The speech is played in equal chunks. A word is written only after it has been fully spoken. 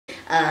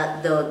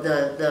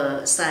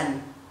the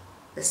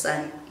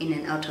sun in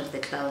and out of the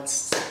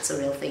clouds. It's a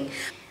real thing.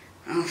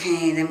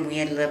 Okay, them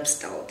weird lips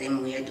though.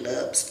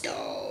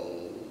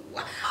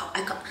 Oh,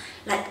 I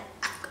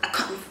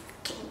can't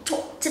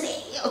talk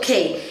today.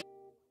 Okay.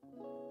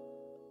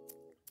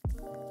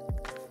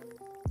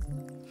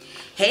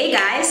 Hey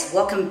guys,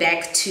 welcome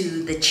back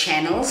to the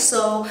channel.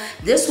 So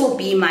this will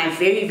be my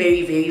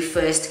very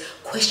first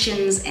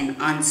questions and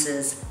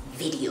answers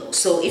video.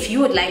 So if you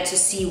would like to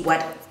see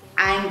what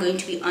I'm going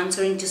to be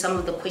answering to some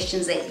of the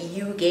questions that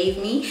you gave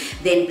me,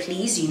 then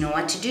please, you know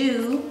what to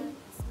do.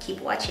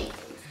 Keep watching.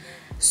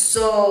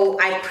 So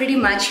I pretty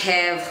much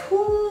have,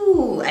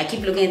 I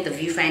keep looking at the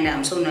viewfinder.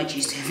 I'm so not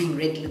used to having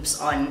red lips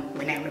on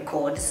when I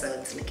record, so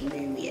it's looking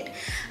very weird.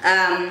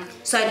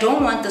 So I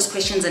don't want this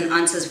questions and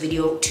answers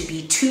video to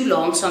be too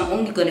long, so I'm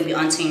only going to be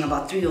answering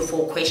about 3 or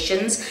 4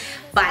 questions.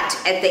 But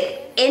at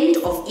the end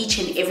of each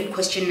and every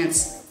question,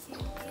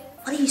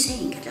 what are you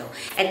saying, Katleho?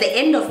 At the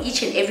end of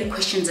each and every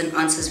questions and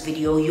answers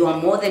video, you are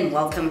more than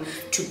welcome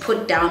to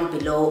put down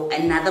below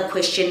another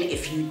question.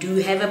 If you do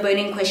have a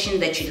burning question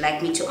that you'd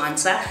like me to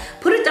answer,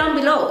 put it down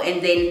below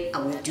and then I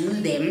will do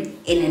them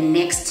in the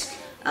next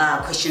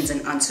questions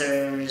and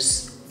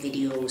answers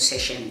video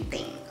session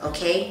thing,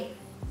 okay?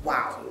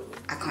 Wow,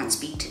 I can't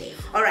speak today.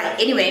 All right,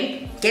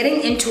 anyway,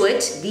 getting into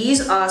it,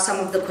 these are some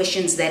of the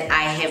questions that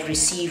I have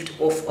received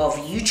off of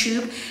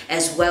YouTube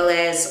as well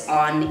as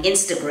on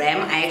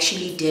Instagram. I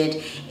actually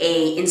did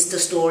a Insta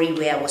story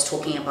where I was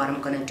talking about I'm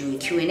gonna do a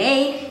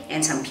Q&A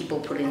and some people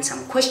put in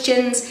some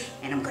questions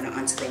and I'm gonna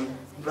answer them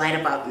right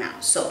about now.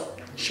 So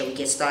shall we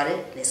get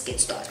started? Let's get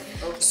started.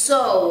 Okay.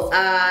 So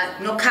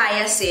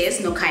Nokaya says,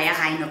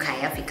 hi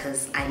Nokaya,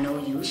 because I know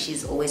you,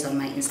 she's always on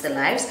my Insta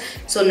lives.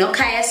 So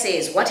Nokaya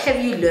says, what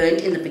have you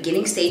learned in the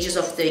beginning stages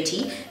of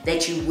 30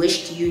 that you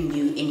wished you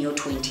knew in your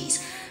 20s?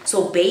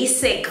 So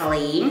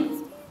basically,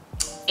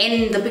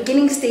 in the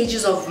beginning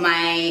stages of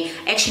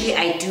actually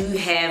I do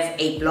have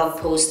a blog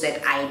post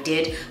that I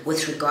did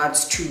with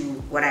regards to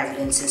what I've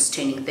learned since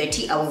turning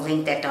 30. I will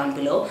link that down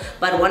below.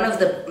 But one of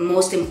the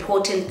most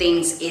important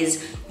things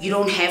is you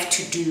don't have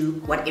to do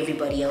what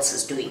everybody else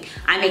is doing.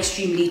 I'm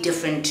extremely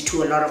different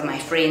to a lot of my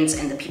friends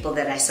and the people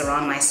that I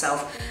surround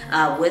myself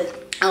with.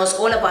 I was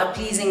all about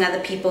pleasing other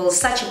people,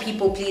 such a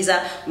people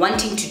pleaser,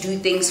 wanting to do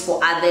things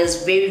for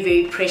others,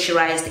 very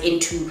pressurized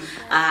into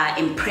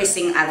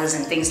impressing others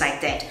and things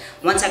like that.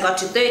 Once I got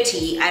to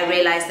 30, I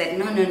realized that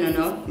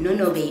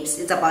no babes,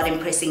 it's about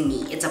impressing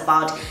me. It's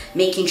about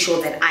making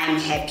sure that I'm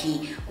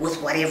happy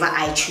with whatever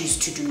I choose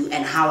to do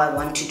and how I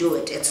want to do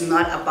it. It's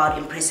not about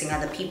impressing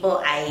other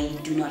people. I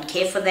do not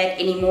care for that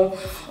anymore.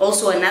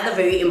 Also, another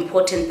very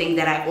important thing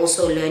that I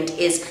also learned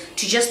is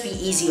to just be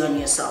easy on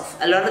yourself.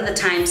 A lot of the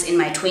times in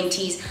my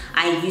 20s,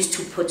 I used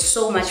to put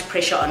so much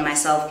pressure on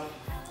myself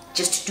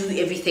just to do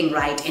everything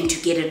right and to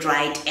get it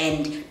right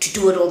and to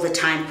do it all the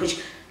time, which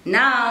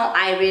now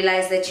I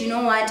realize that, you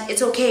know what,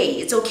 it's okay.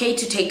 It's okay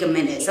to take a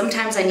minute.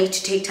 Sometimes I need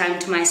to take time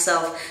to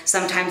myself.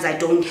 Sometimes I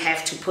don't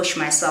have to push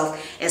myself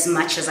as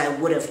much as I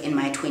would have in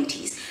my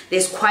 20s.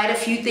 There's quite a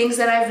few things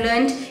that I've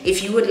learned.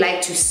 If you would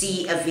like to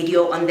see a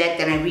video on that,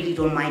 then I really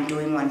don't mind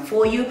doing one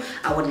for you.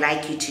 I would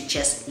like you to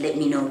just let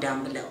me know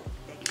down below.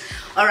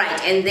 All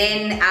right, and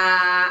then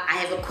I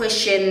have a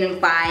question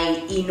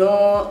by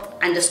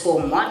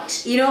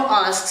Eno_Mott. Eno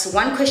asks,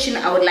 one question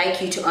I would like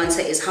you to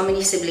answer is how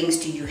many siblings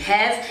do you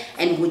have,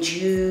 and would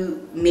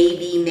you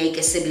maybe make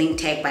a sibling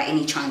tag by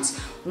any chance?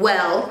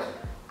 Well,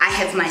 I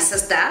have my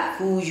sister,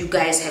 who you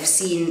guys have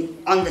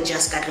seen on the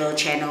Just Katlehojk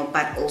channel,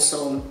 but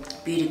also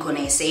Beauty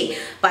Corner SA.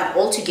 But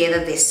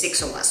altogether, there's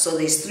 6 of us. So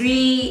there's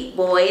 3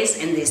 boys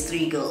and there's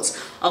 3 girls.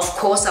 Of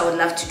course, I would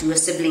love to do a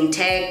sibling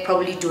tag,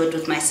 probably do it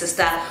with my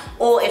sister,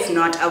 or if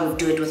not, I would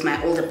do it with my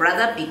older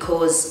brother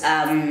because,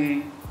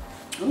 oh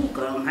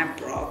girl, my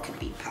bra could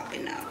be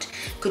popping out.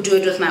 Could do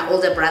it with my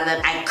older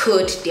brother. I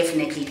could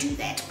definitely do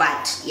that,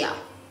 but yeah,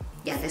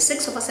 there's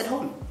 6 of us at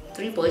home.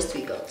 3 boys,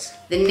 3 girls.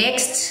 The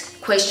next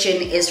question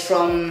is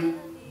from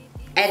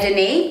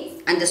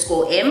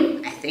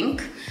Adene_M, I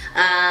think.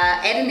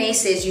 Adene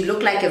says, you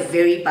look like a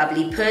very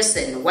bubbly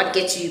person. What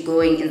gets you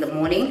going in the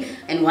morning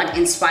and what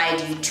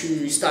inspired you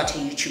to start a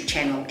YouTube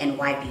channel and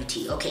why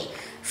beauty? Okay,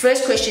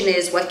 first question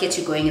is, what gets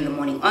you going in the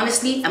morning?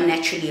 Honestly, I'm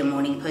naturally a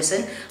morning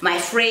person. My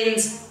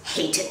friends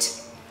hate it.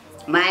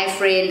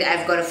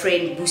 I've got a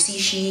friend, Busi,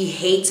 she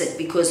hates it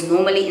because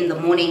normally in the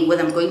morning,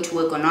 whether I'm going to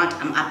work or not,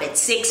 I'm up at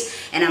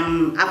 6 and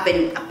I'm up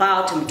and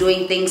about, I'm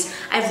doing things.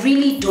 I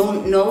really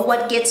don't know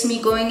what gets me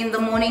going in the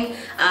morning.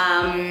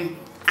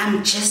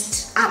 I'm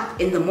just up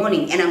in the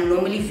morning and I'm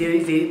normally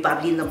very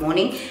bubbly in the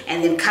morning,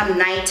 and then come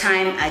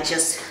nighttime, I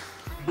just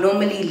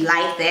normally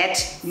like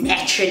that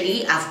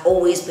naturally. I've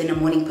always been a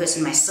morning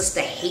person. My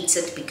sister hates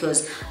it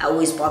because I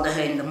always bother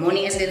her in the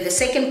morning. And then the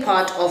second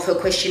part of her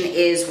question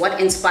is, what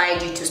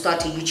inspired you to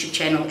start a YouTube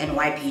channel and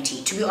why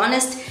beauty? To be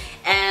honest,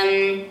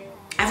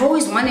 I I've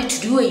always wanted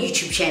to do a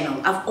YouTube channel.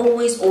 I've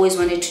always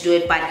wanted to do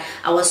it, but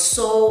I was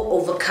so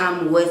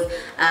overcome with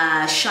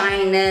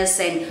shyness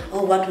and,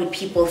 oh, what would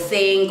people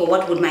think, or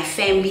what would my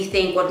family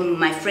think, what would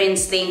my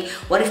friends think,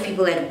 what if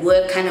people at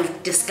work kind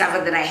of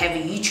discover that I have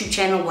a YouTube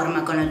channel, what am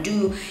I gonna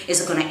do,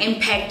 is it gonna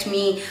impact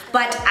me?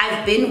 But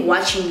I've been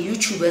watching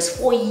YouTubers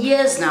for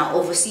years now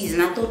overseas,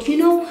 and I thought, you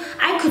know,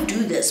 I could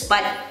do this.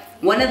 But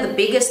one of the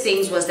biggest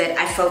things was that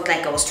I felt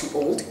like I was too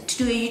old to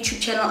do a YouTube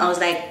channel. I was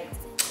like,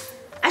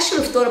 I should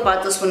have thought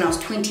about this when I was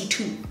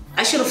 22.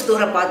 I should have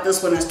thought about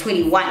this when I was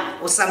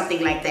 21 or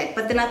something like that.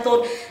 But then I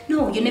thought,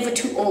 no, you're never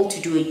too old to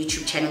do a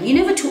YouTube channel. You're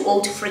never too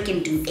old to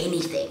freaking do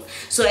anything.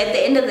 So at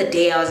the end of the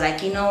day, I was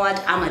like, you know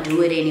what? I'm gonna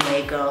do it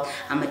anyway, girl.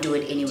 I'm gonna do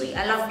it anyway.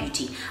 I love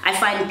beauty. I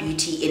find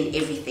beauty in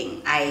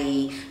everything.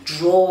 I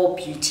draw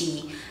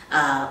beauty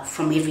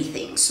from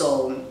everything.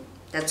 So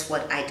that's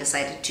what I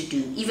decided to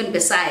do. Even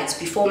besides,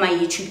 before my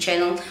YouTube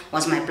channel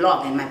was my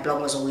blog, and my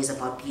blog was always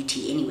about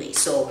beauty anyway.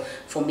 So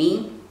for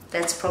me,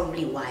 that's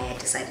probably why I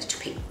decided to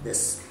pick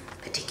this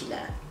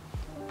particular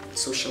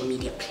social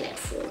media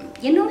platform.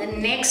 You know, the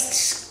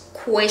next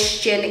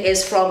question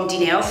is from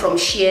Dineo, from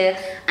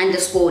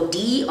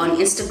sheer_D on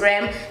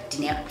Instagram.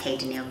 Dineo, hey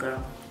Dineo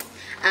girl.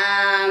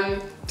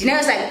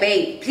 Dineo's like,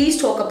 babe,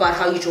 please talk about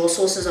how you draw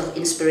sources of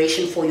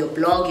inspiration for your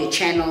blog, your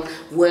channel,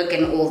 work,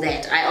 and all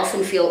that. I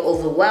often feel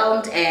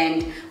overwhelmed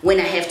and when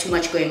I have too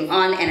much going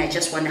on, and I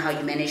just wonder how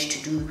you manage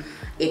to do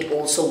it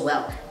all so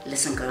well.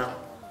 Listen, girl,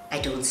 I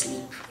don't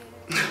sleep.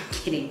 I'm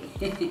kidding.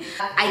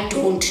 I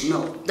don't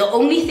know. The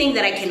only thing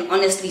that I can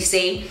honestly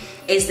say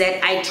is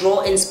that I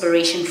draw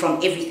inspiration from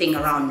everything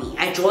around me.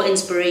 I draw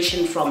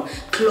inspiration from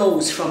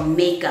clothes, from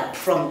makeup,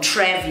 from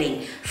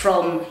traveling,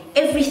 from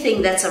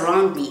everything that's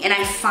around me, and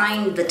I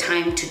find the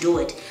time to do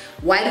it.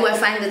 Why do I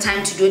find the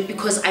time to do it?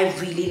 Because I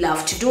really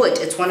love to do it.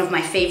 It's one of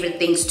my favorite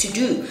things to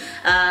do.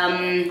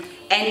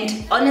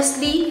 And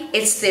honestly,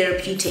 it's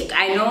therapeutic.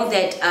 I know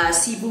that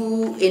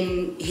Sibu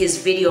in his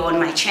video on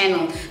my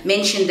channel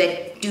mentioned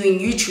that doing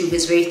YouTube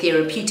is very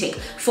therapeutic.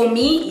 For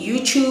me,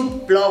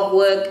 YouTube, blog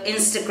work,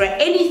 Instagram,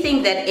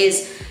 anything that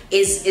is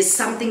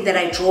something that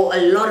I draw a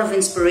lot of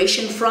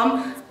inspiration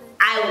from,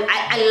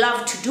 I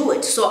love to do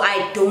it. So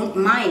I don't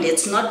mind.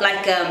 It's not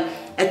like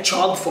a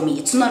job for me.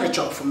 It's not a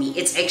job for me.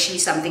 It's actually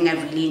something I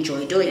really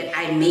enjoy doing.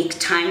 I make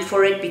time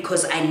for it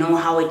because I know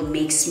how it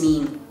makes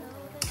me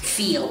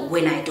feel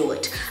when I do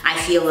it. I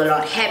feel a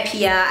lot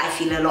happier. I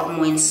feel a lot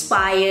more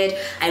inspired.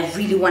 I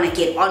really want to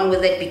get on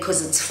with it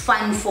because it's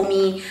fun for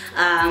me.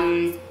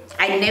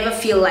 I never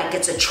feel like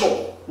it's a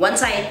chore.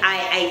 Once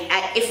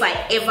if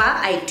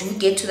I do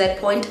get to that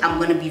point, I'm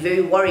gonna be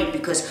very worried,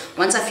 because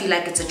once I feel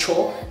like it's a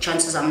chore,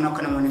 chances I'm not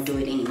gonna want to do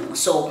it anymore.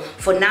 So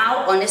for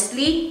now,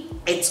 honestly,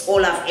 it's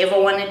all I've ever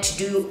wanted to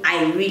do.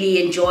 I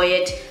really enjoy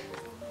it.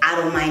 I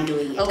don't mind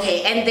doing it.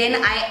 Okay, and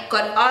then I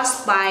got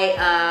asked by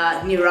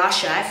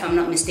Nirasha, if I'm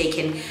not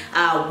mistaken,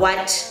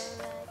 what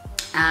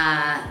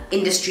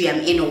industry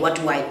I'm in, or what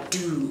do I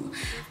do.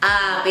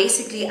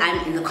 Basically,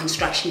 I'm in the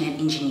construction and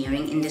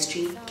engineering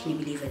industry. Can you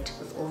believe it,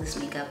 with all this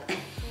makeup?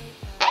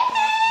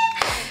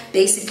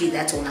 Basically,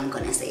 that's all I'm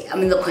gonna say.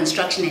 I'm in the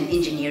construction and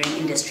engineering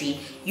industry.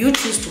 You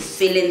choose to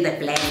fill in the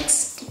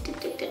blanks.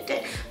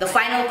 The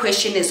final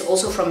question is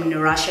also from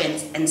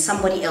Nirasha and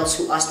somebody else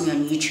who asked me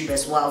on YouTube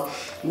as well.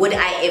 Would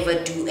I ever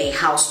do a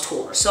house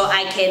tour? So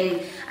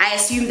I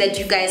assume that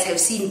you guys have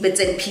seen bits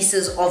and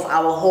pieces of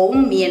our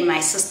home, me and my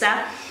sister.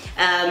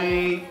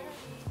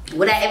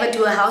 Would I ever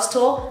do a house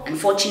tour?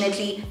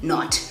 Unfortunately,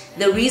 not.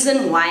 The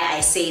reason why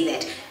I say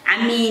that,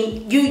 I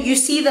mean, you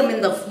see them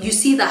in you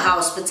see the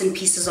house, bits and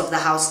pieces of the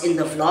house in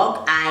the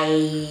vlog.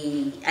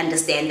 I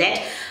understand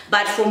that,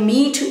 but for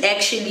me to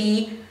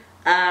actually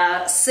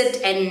sit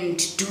and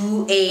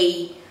do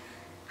a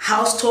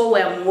house tour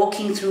where I'm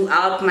walking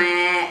throughout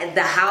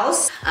the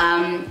house,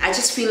 I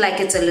just feel like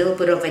it's a little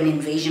bit of an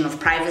invasion of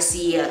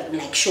privacy,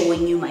 like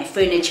showing you my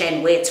furniture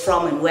and where it's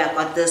from and where I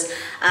got this.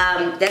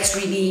 That's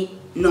really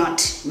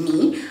not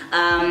me.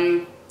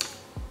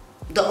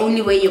 The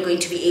only way you're going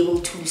to be able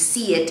to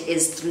see it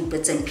is through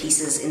bits and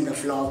pieces in the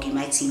vlog. You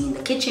might see me in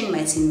the kitchen, you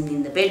might see me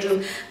in the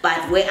bedroom,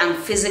 but where I'm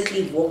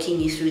physically walking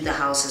you through the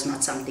house is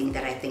not something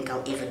that I think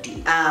I'll ever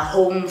do.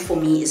 Home for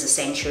me is a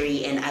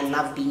sanctuary, and I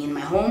love being in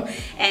my home.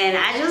 And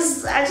I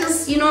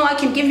just, you know, I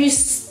can give you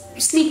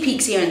sneak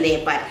peeks here and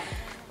there, but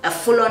a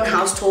full-on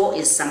house tour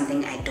is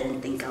something I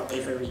don't think I'll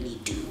ever really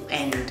do.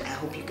 And I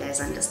hope you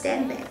guys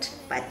understand that.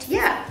 But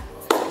yeah.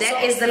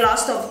 That is the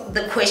last of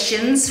the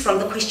questions from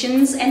the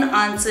questions and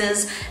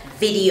answers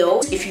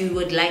video. If you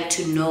would like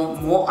to know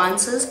more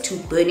answers to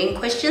burning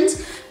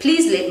questions,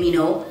 please let me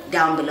know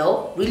down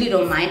below. Really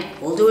don't mind,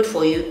 we'll do it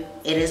for you.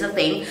 It is a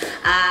thing.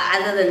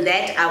 Other than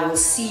that, I will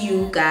see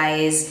you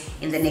guys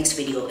in the next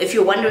video. If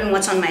you're wondering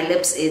what's on my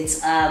lips,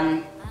 it's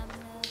the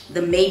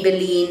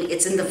Maybelline.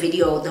 It's in the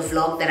video, the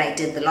vlog that I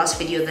did, the last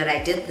video that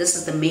I did. This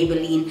is the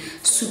Maybelline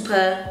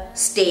Super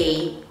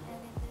Stay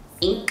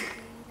Ink,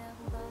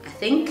 I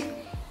think.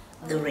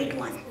 The red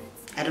one.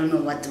 I don't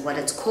know what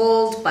it's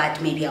called, but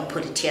maybe I'll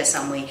put it here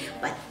somewhere,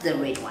 but the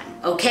red one.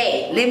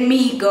 Okay, let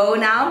me go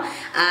now.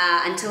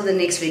 Until the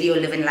next video,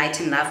 live in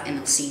light and love, and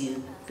I'll see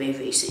you very,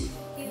 very soon.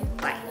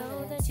 Bye.